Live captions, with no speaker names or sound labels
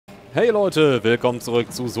Hey Leute, willkommen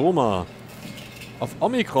zurück zu Soma. Auf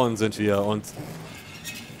Omikron sind wir und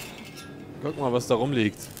guck mal, was da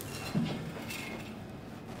rumliegt.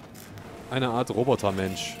 Eine Art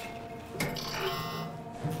Robotermensch.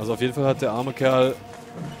 Also auf jeden Fall hat der arme Kerl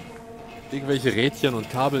irgendwelche Rädchen und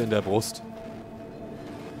Kabel in der Brust.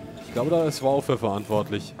 Ich glaube, da ist Wow für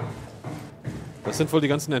verantwortlich. Das sind wohl die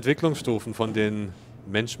ganzen Entwicklungsstufen von den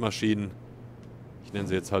Mensch-Maschinen. Ich nenne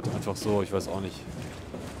sie jetzt halt einfach so, ich weiß auch nicht,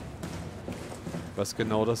 was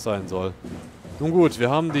genau das sein soll. Nun gut,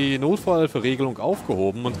 wir haben die Notfallverriegelung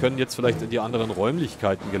aufgehoben und können jetzt vielleicht in die anderen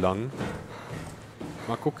Räumlichkeiten gelangen.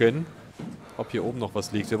 Mal gucken, ob hier oben noch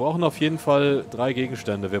was liegt. Wir brauchen auf jeden Fall 3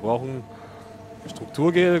 Gegenstände. Wir brauchen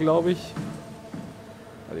Strukturgel, glaube ich.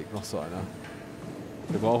 Da liegt noch so einer.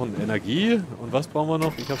 Wir brauchen Energie. Und was brauchen wir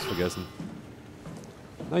noch? Ich hab's vergessen.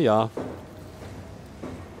 Naja.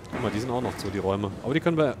 Guck mal, die sind auch noch zu, die Räume. Aber die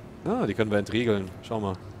können wir... Ah, die können wir entriegeln. Schau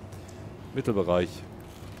mal. Mittelbereich.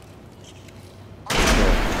 So.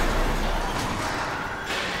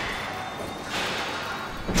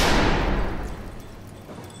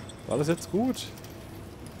 War das jetzt gut?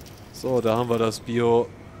 So, da haben wir das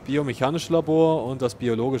biomechanische Labor und das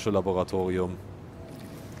biologische Laboratorium.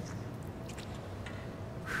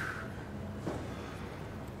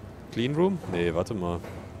 Clean Room? Nee, warte mal.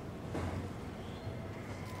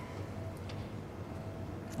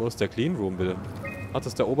 Wo ist der Clean Room, bitte? Ach, das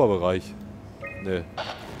ist der Oberbereich. Nee.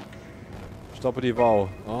 Stoppe die Wow.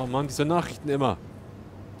 Oh Mann, diese Nachrichten immer.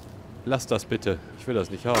 Lass das bitte. Ich will das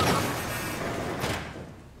nicht haben.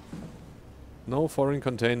 No foreign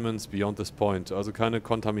containments beyond this point. Also keine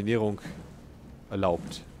Kontaminierung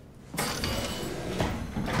erlaubt.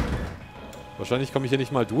 Wahrscheinlich komme ich hier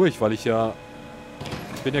nicht mal durch, weil ich ja...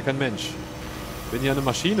 Ich bin ja kein Mensch. Ich bin ja eine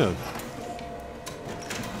Maschine.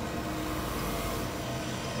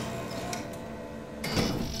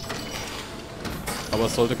 Aber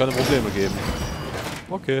es sollte keine Probleme geben.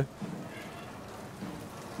 Okay.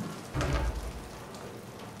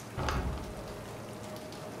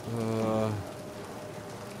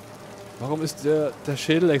 Warum ist der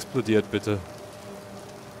Schädel explodiert, bitte?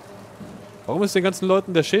 Warum ist den ganzen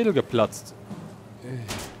Leuten der Schädel geplatzt?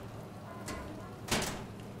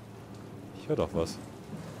 Ich höre doch was.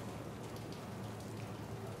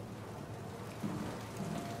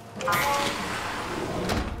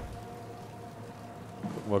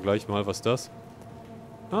 Gucken wir gleich mal, was das?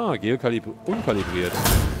 Ah, unkalibriert.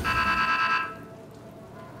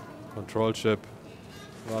 Control Chip.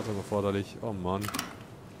 Wartung erforderlich. Oh Mann.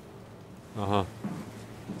 Aha.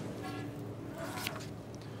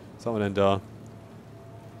 Was haben wir denn da?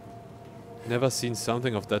 Never seen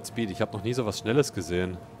something of that speed. Ich habe noch nie so was Schnelles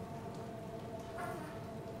gesehen.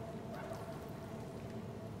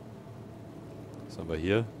 Was haben wir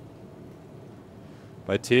hier?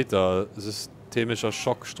 Bei Theta. Systemischer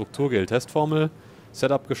Schock. Strukturgel. Testformel.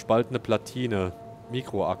 Setup gespaltene Platine.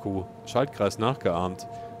 Mikroakku. Schaltkreis nachgeahmt.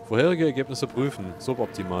 Vorherige Ergebnisse prüfen.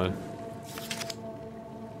 Suboptimal.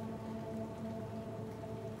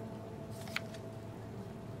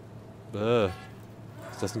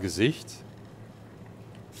 Ist das ein Gesicht?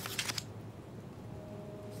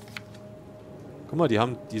 Guck mal, die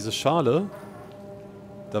haben diese Schale.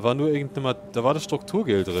 Da war nur irgendeine... Da war das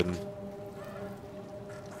Strukturgel drin.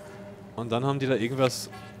 Und dann haben die da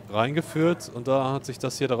irgendwas reingeführt und da hat sich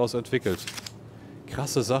das hier daraus entwickelt.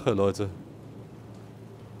 Krasse Sache, Leute.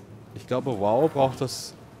 Ich glaube, Wow braucht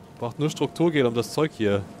nur Strukturgel, um das Zeug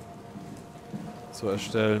hier zu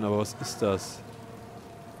erstellen. Aber was ist das?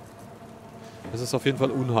 Es ist auf jeden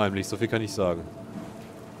Fall unheimlich, so viel kann ich sagen.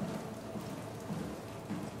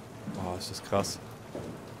 Oh, ist das krass.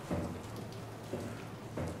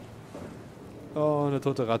 Oh, eine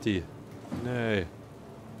tote Ratti. Nee.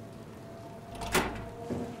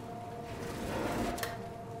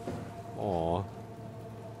 Oh.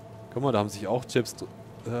 Guck mal, da haben sich auch Chips...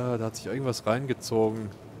 da hat sich irgendwas reingezogen.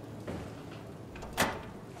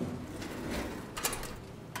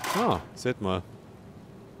 Ah, seht mal.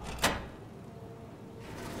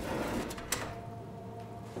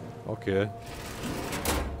 Okay.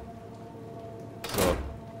 So.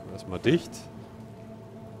 Erstmal dicht.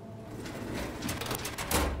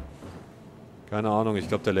 Keine Ahnung, ich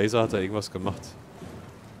glaube der Laser hat da irgendwas gemacht.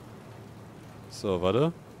 So,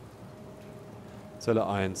 warte. Zelle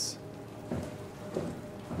 1.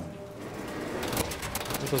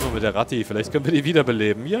 Was ist das noch mit der Ratti? Vielleicht können wir die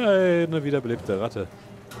wiederbeleben. Yay, eine wiederbelebte Ratte.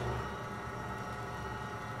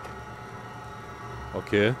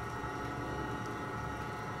 Okay.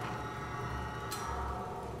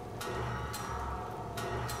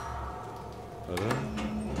 Warte.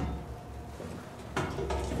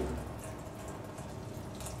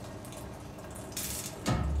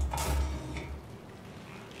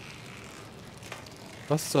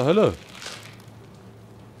 Was zur Hölle?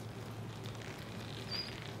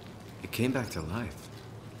 It came back to life.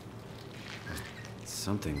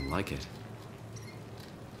 Something like it.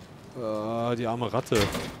 Die arme Ratte.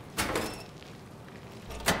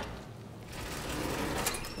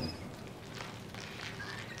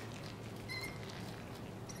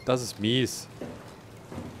 Das ist mies.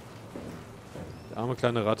 Die arme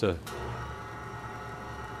kleine Ratte.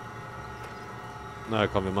 Na ja,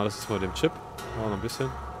 komm, wir machen das jetzt mal mit dem Chip. Ja, noch ein bisschen.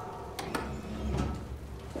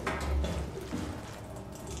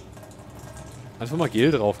 Einfach mal Gel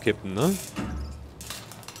draufkippen, ne?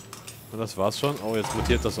 Und das war's schon. Oh, jetzt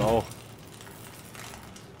mutiert das auch.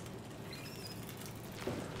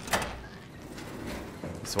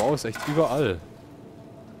 Das Wow ist echt überall.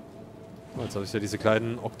 Oh, jetzt habe ich ja diese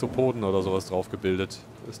kleinen Oktopoden oder sowas drauf gebildet.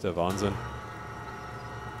 Das ist der Wahnsinn.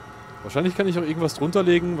 Wahrscheinlich kann ich auch irgendwas drunter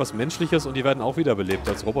legen, was Menschliches, und die werden auch wiederbelebt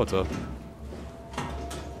als Roboter.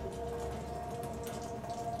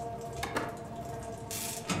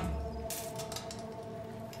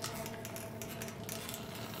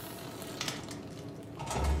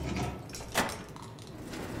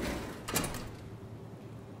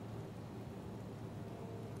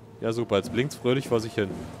 Ja super, jetzt blinkt's fröhlich vor sich hin.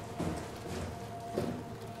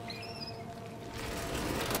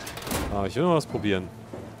 Ah, ich will noch was probieren.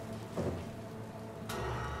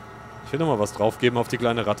 Ich will noch mal was draufgeben auf die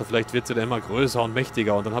kleine Ratte. Vielleicht wird sie dann immer größer und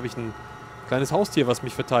mächtiger und dann habe ich ein kleines Haustier, was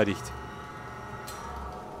mich verteidigt.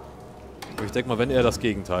 Aber ich denke mal, wenn eher das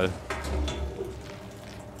Gegenteil.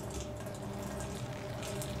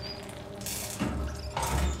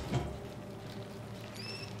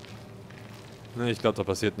 Ne, ich glaube, da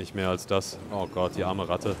passiert nicht mehr als das. Oh Gott, die arme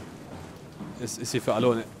Ratte. Es ist hier für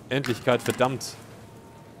alle Unendlichkeit verdammt.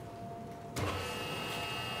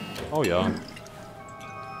 Oh ja.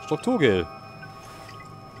 Strukturgel.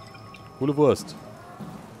 Coole Wurst.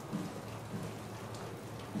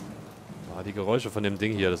 Ah, die Geräusche von dem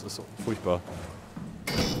Ding hier, das ist so furchtbar.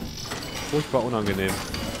 Furchtbar unangenehm.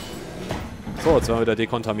 So, jetzt sind wir wieder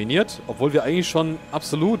dekontaminiert, obwohl wir eigentlich schon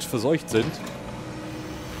absolut verseucht sind.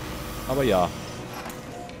 Aber ja.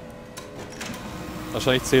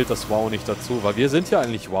 Wahrscheinlich zählt das Wow nicht dazu, weil wir sind ja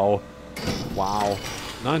eigentlich Wow. Wow.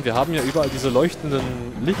 Nein, wir haben ja überall diese leuchtenden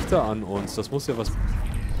Lichter an uns. Das muss ja was...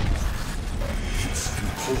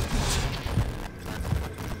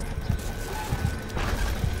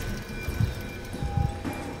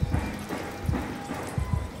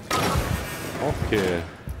 Okay.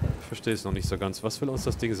 Ich verstehe es noch nicht so ganz. Was will uns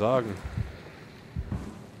das Ding sagen?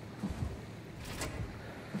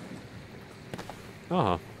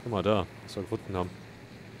 Aha, guck mal da, was wir gefunden haben.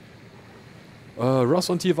 Ross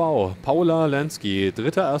und die Wow. Paula Lansky,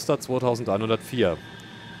 3.1.2104.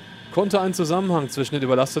 Konnte einen Zusammenhang zwischen den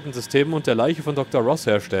überlasteten Systemen und der Leiche von Dr. Ross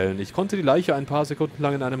herstellen. Ich konnte die Leiche ein paar Sekunden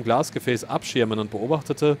lang in einem Glasgefäß abschirmen und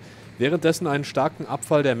beobachtete währenddessen einen starken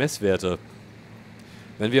Abfall der Messwerte.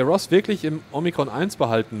 Wenn wir Ross wirklich im Omikron 1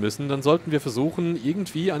 behalten müssen, dann sollten wir versuchen,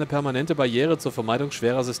 irgendwie eine permanente Barriere zur Vermeidung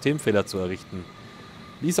schwerer Systemfehler zu errichten.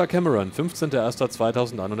 Lisa Cameron,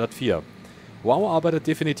 15.01.2104. Wow arbeitet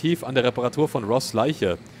definitiv an der Reparatur von Ross'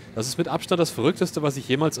 Leiche. Das ist mit Abstand das Verrückteste, was ich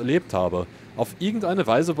jemals erlebt habe. Auf irgendeine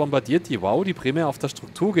Weise bombardiert die Wow, die primär auf das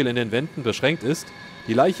Strukturgel in den Wänden beschränkt ist,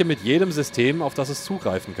 die Leiche mit jedem System, auf das es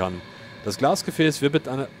zugreifen kann. Das Glasgefäß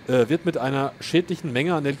wird mit einer schädlichen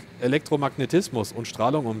Menge an Elektromagnetismus und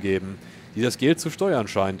Strahlung umgeben, die das Gel zu steuern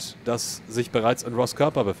scheint, das sich bereits in Ross'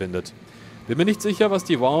 Körper befindet. Bin mir nicht sicher, was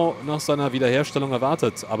die Wow nach seiner Wiederherstellung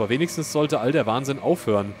erwartet, aber wenigstens sollte all der Wahnsinn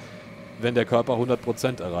aufhören, wenn der Körper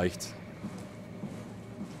 100% erreicht.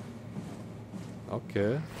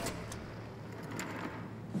 Okay.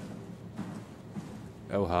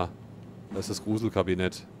 Oha. Das ist das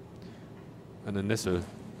Gruselkabinett. Eine Nessel.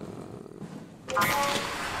 So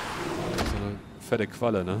eine fette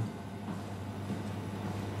Qualle, ne?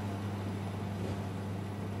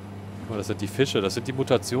 Guck mal, das sind die Fische. Das sind die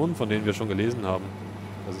Mutationen, von denen wir schon gelesen haben.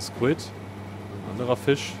 Das ist Squid. Ein anderer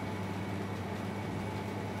Fisch.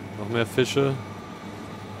 Noch mehr Fische.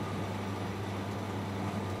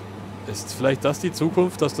 Ist vielleicht das die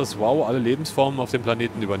Zukunft, dass das Wow alle Lebensformen auf dem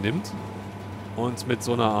Planeten übernimmt und mit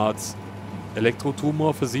so einer Art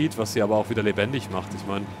Elektrotumor versieht, was sie aber auch wieder lebendig macht? Ich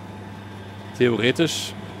meine,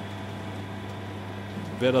 theoretisch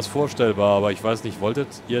wäre das vorstellbar, aber ich weiß nicht,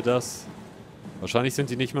 wolltet ihr das? Wahrscheinlich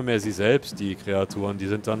sind die nicht mehr sie selbst, die Kreaturen. Die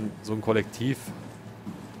sind dann so ein Kollektiv.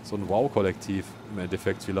 So ein Wow-Kollektiv im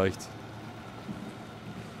Endeffekt vielleicht.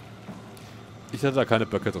 Ich hätte da keine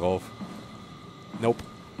Böcke drauf. Nope.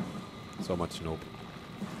 So much nope.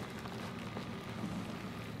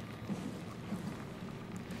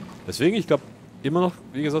 Deswegen, ich glaube, immer noch,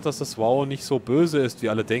 wie gesagt, dass das WoW nicht so böse ist, wie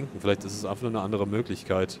alle denken. Vielleicht ist es einfach nur eine andere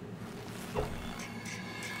Möglichkeit.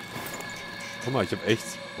 Guck mal, ich hab echt...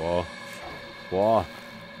 Boah. Boah.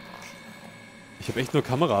 Ich hab echt nur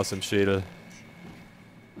Kameras im Schädel.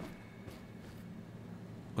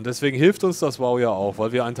 Und deswegen hilft uns das WoW ja auch,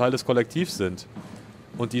 weil wir ein Teil des Kollektivs sind.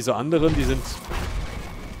 Und diese anderen, die sind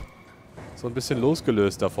so ein bisschen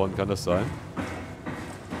losgelöst davon, kann das sein?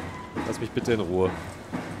 Lass mich bitte in Ruhe.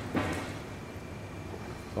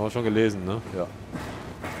 Haben wir schon gelesen, ne? Ja.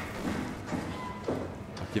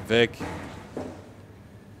 Ach, geh weg.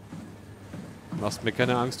 Machst mir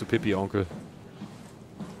keine Angst, du Pipi-Onkel.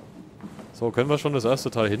 So, können wir schon das erste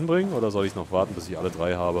Teil hinbringen? Oder soll ich noch warten, bis ich alle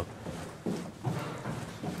 3 habe?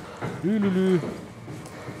 Lülülü.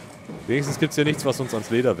 Wenigstens gibt's hier nichts, was uns ans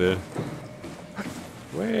Leder will.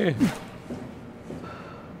 Weh.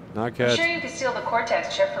 Na, Cat. I'm sure you can steal the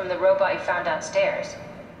Cortex chip from the robot you found downstairs.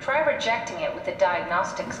 Try rejecting it with the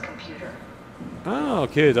diagnostics computer. Ah,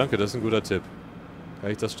 okay, danke, das ist ein guter Tipp. Kann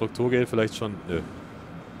ich das Strukturgel vielleicht schon... Nö.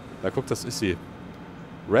 Ja, guck, das ist sie.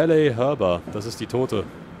 Raleigh Herber, das ist die Tote.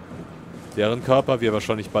 Deren Körper wir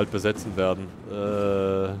wahrscheinlich bald besetzen werden.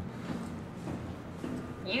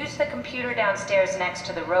 Use the computer downstairs next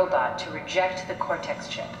to the robot to reject the Cortex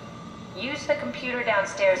chip. Use the computer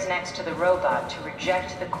downstairs next to the robot to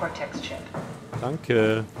reject the Cortex chip.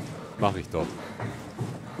 Danke. Mach ich doch.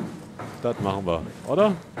 Das machen wir,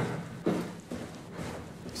 oder?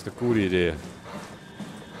 Das ist eine gute Idee.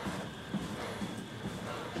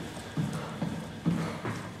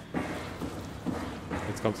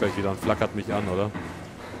 Jetzt kommt gleich wieder und flackert mich an, oder?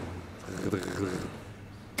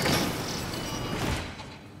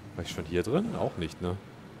 War ich schon hier drin? Auch nicht, ne?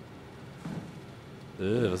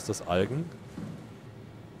 Was ist das? Algen?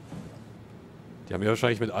 Die haben ja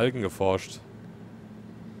wahrscheinlich mit Algen geforscht.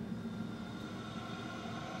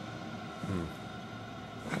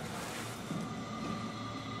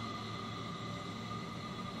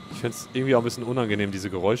 Ich finde es irgendwie auch ein bisschen unangenehm,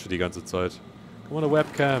 diese Geräusche die ganze Zeit. Guck mal, eine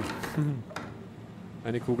Webcam.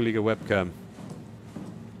 Eine kugelige Webcam.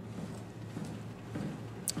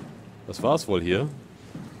 Das war's wohl hier.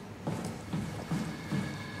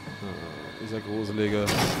 Dieser gruselige...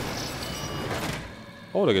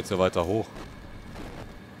 Oh, da geht's ja weiter hoch.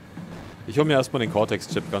 Ich hole mir erstmal den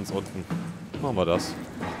Cortex-Chip ganz unten. Machen wir das.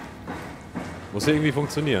 Muss ja irgendwie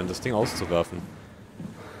funktionieren, das Ding auszuwerfen.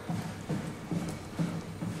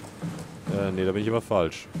 Nee, da bin ich aber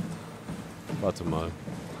falsch. Warte mal.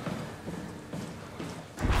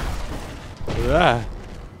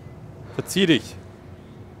 Verzieh dich!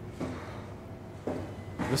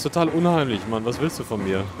 Du bist total unheimlich, Mann. Was willst du von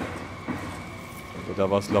mir? Da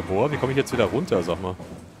war das Labor. Wie komme ich jetzt wieder runter, sag mal?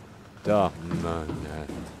 Da. Nein, nein.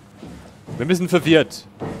 Wir sind ein bisschen verwirrt.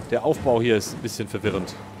 Der Aufbau hier ist ein bisschen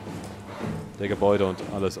verwirrend. Der Gebäude und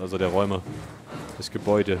alles, also der Räume. Das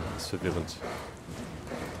Gebäude ist verwirrend.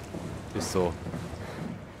 Ist so.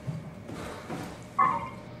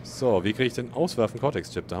 So, wie kriege ich den Auswerfen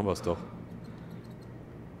Cortex-Chip? Da haben wir es doch.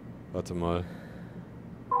 Warte mal.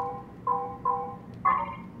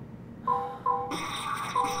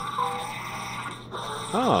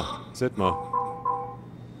 Ah, seht mal.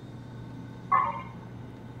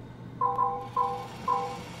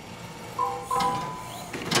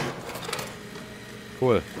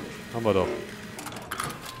 Cool. Haben wir doch.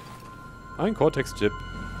 Ein Cortex-Chip.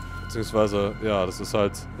 Beziehungsweise, ja, das ist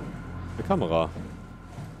halt eine Kamera.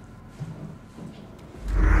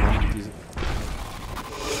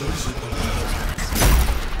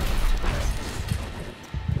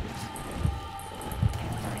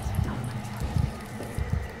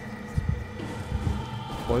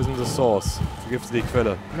 Poison the source. Vergifte die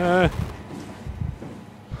Quelle. Nee.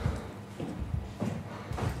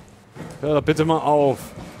 Hör doch bitte mal auf.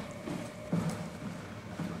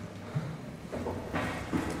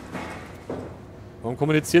 Warum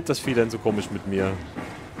kommuniziert das Vieh denn so komisch mit mir?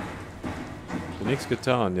 Ich hab nichts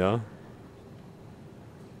getan, ja?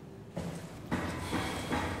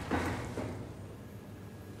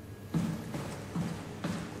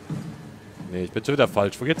 Nee, ich bin schon wieder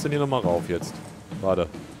falsch. Wo geht's denn hier nochmal rauf jetzt? Warte.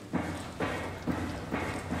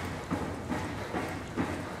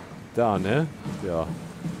 Da, ne? Ja.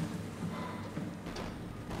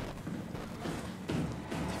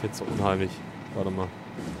 Ich find's so unheimlich. Warte mal.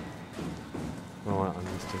 Machen wir mal an,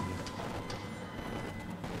 das Ding hier.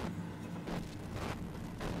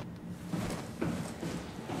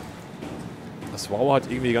 Das WoW hat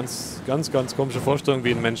irgendwie ganz komische Vorstellungen,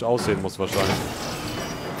 wie ein Mensch aussehen muss wahrscheinlich.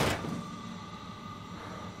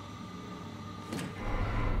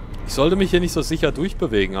 Ich sollte mich hier nicht so sicher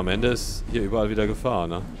durchbewegen. Am Ende ist hier überall wieder Gefahr,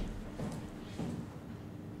 ne?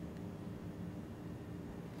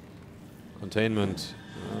 Containment.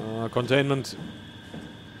 Containment.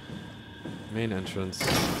 Main Entrance.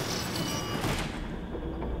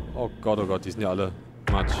 Oh Gott, die sind ja alle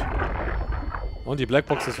Matsch. Und die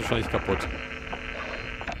Blackbox ist wahrscheinlich kaputt.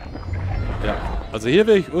 Ja, also hier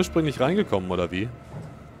wäre ich ursprünglich reingekommen, oder wie?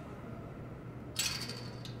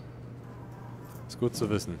 Ist gut zu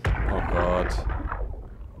wissen. Oh Gott.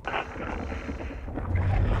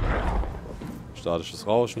 Statisches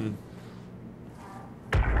Rauschen.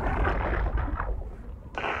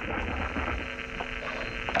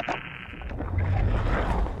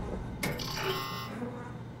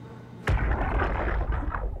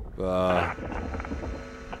 Bah.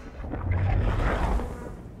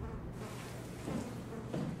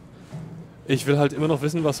 Ich will halt immer noch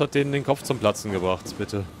wissen, was hat denen den Kopf zum Platzen gebracht,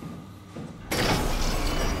 bitte.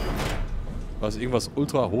 War es irgendwas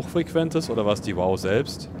ultra hochfrequentes oder war es die WoW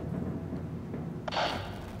selbst?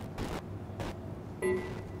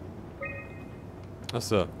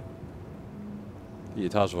 Achso. Die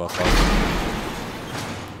Etage war falsch.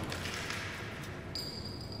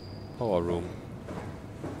 Power Room.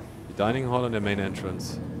 Die Dining Hall und der Main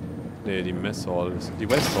Entrance. Ne, die Mess Hall. Die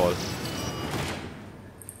West Hall.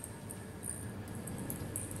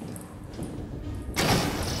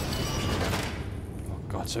 Oh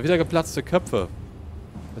Gott, schon wieder geplatzte Köpfe.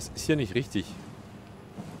 Das ist hier nicht richtig.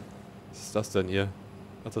 Was ist das denn hier?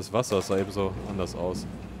 Ach, das Wasser sah eben so anders aus.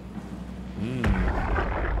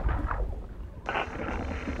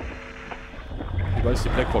 Überall ist die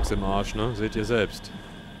Blackbox im Arsch, ne? Seht ihr selbst.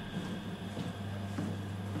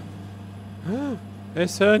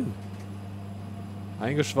 Essen!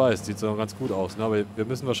 Eingeschweißt, sieht so ganz gut aus, ne? Aber wir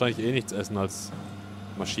müssen wahrscheinlich eh nichts essen als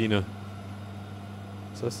Maschine.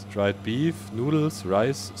 Was ist das? Dried Beef, Noodles,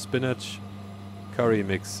 Rice, Spinach, Curry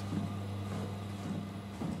Mix.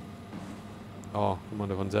 Oh, guck mal,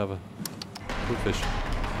 eine Konserve. Thunfisch.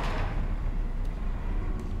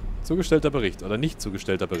 Zugestellter Bericht oder nicht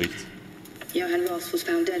zugestellter Bericht. Johann Ross was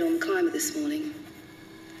found dead on the climber this morning.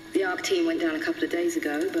 The ARC team went down a couple of days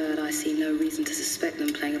ago, but I see no reason to suspect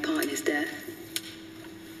them playing a part in his death.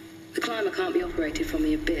 The climber can't be operated from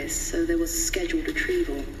the abyss, so there was a scheduled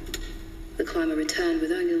retrieval. The climber returned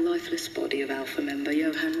with only the lifeless body of Alpha member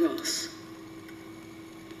Johann Ross.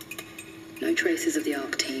 No traces of the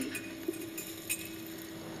ARC team.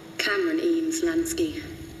 Cameron, Eames, Lansky,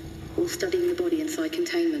 all studying the body inside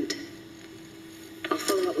containment. I'll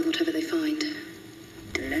follow up with whatever they find.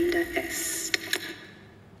 Delenda Est.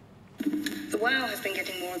 The WoW has been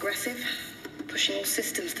getting more aggressive, pushing all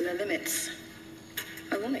systems to their limits.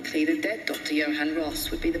 Ironically, the dead Dr. Johann Ross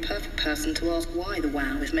would be the perfect person to ask why the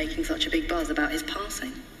WoW is making such a big buzz about his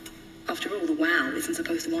passing. After all, the WoW isn't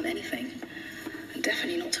supposed to want anything, and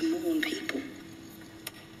definitely not to mourn people.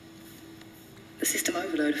 The system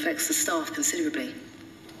overload affects the staff considerably.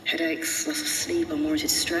 Headaches, loss of sleep, unwarranted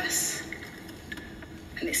stress.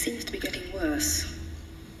 And it seems to be getting worse.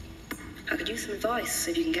 I could use some advice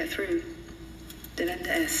if you can get through. Delenda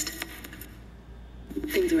Est.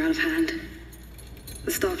 Things are out of hand.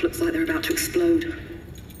 The staff looks like they're about to explode.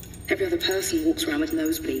 Every other person walks around with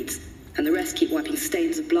nosebleeds, and the rest keep wiping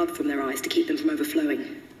stains of blood from their eyes to keep them from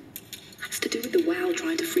overflowing. That's to do with the WoW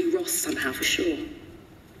trying to free Ross somehow, for sure.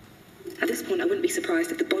 At this point, I wouldn't be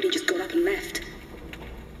surprised if the body just got up and left.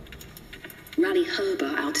 Rally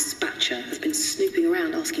Herber, our dispatcher, has been snooping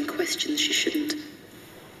around asking questions she shouldn't.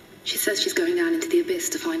 She says she's going down into the abyss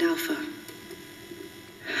to find Alpha.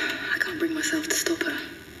 I can't bring myself to stop her.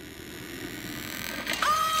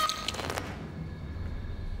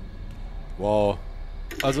 Wow.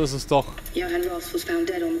 Also ist es doch... Johann Ross was found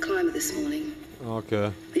dead on the climber this morning.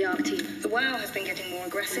 Okay. The ARC team. The WoW has been getting more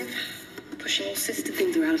aggressive, pushing all systems.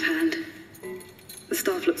 Things are out of hand. The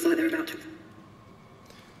staff looks like they're about to...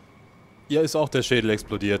 Hier ist auch der Schädel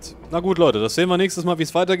explodiert. Na gut, Leute, das sehen wir nächstes Mal, wie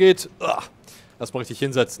es weitergeht. Lass mal richtig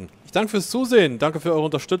hinsetzen. Ich danke fürs Zusehen. Danke für eure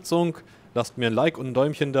Unterstützung. Lasst mir ein Like und ein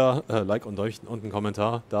Däumchen da. Like und Däumchen und einen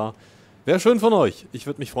Kommentar da. Wäre schön von euch. Ich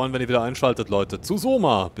würde mich freuen, wenn ihr wieder einschaltet, Leute. Zu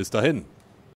Soma. Bis dahin.